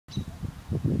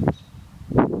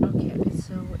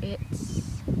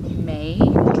it's May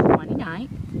 29th,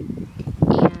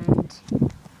 and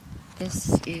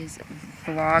this is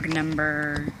vlog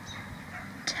number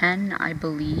 10, I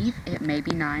believe. It may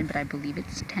be 9, but I believe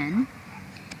it's 10.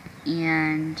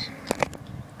 And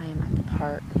I am at the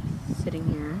park, sitting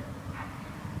here,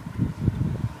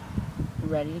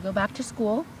 ready to go back to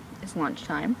school. It's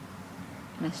lunchtime,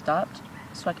 and I stopped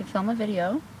so I could film a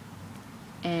video.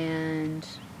 And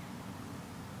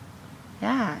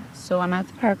yeah, so I'm at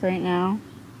the park right now.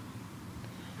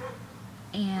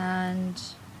 And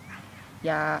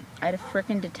yeah, I had a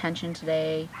frickin' detention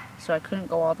today, so I couldn't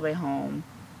go all the way home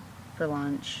for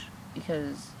lunch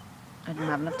because I didn't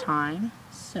have enough time.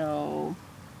 So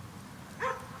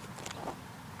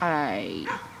I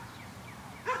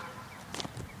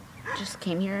just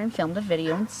came here and filmed a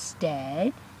video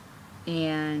instead.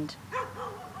 And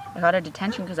I got a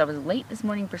detention because I was late this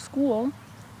morning for school,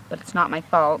 but it's not my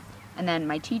fault. And then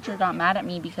my teacher got mad at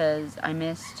me because I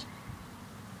missed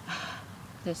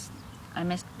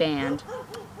band,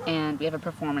 and we have a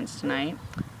performance tonight,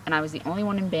 and I was the only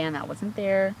one in band that wasn't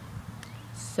there.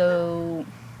 So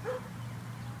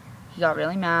he got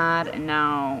really mad, and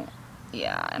now,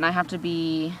 yeah, and I have to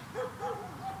be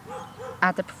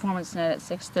at the performance tonight at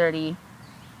 6:30.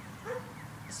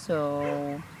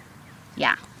 So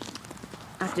yeah,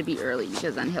 I have to be early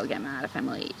because then he'll get mad if I'm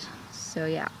late. So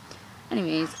yeah.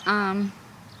 Anyways, I've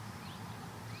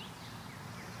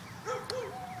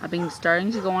been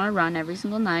starting to go on a run every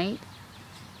single night.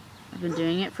 I've been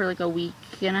doing it for like a week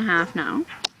and a half now.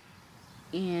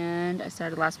 And I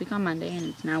started last week on Monday, and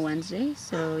it's now Wednesday,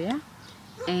 so yeah.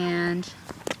 And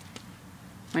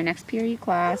my next period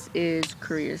class is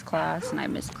careers class, and I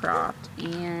missed Croft.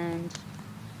 And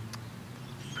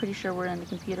pretty sure we're in the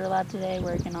computer lab today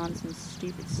working on some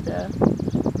stupid stuff.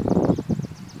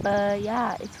 But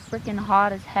yeah, it's freaking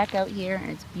hot as heck out here,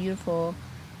 and it's beautiful.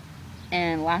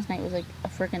 And last night was like a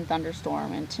freaking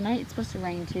thunderstorm, and tonight it's supposed to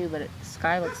rain too, but the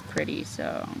sky looks pretty,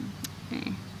 so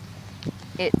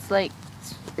it's like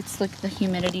the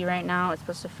humidity right now. It's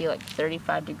supposed to feel like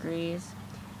 35 degrees,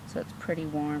 so it's pretty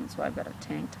warm. So I've got a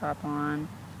tank top on.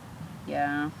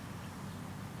 Yeah,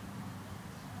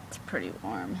 it's pretty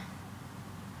warm.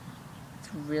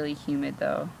 It's really humid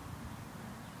though.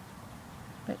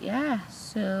 But yeah,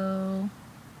 so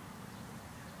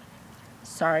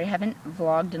sorry I haven't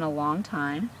vlogged in a long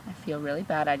time. I feel really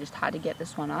bad. I just had to get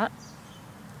this one up.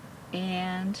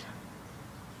 And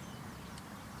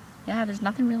yeah, there's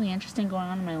nothing really interesting going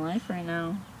on in my life right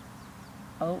now.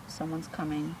 Oh, someone's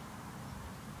coming.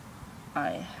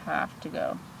 I have to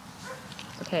go.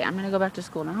 Okay, I'm gonna go back to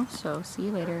school now, so see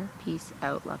you later. Peace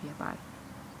out. Love you. Bye.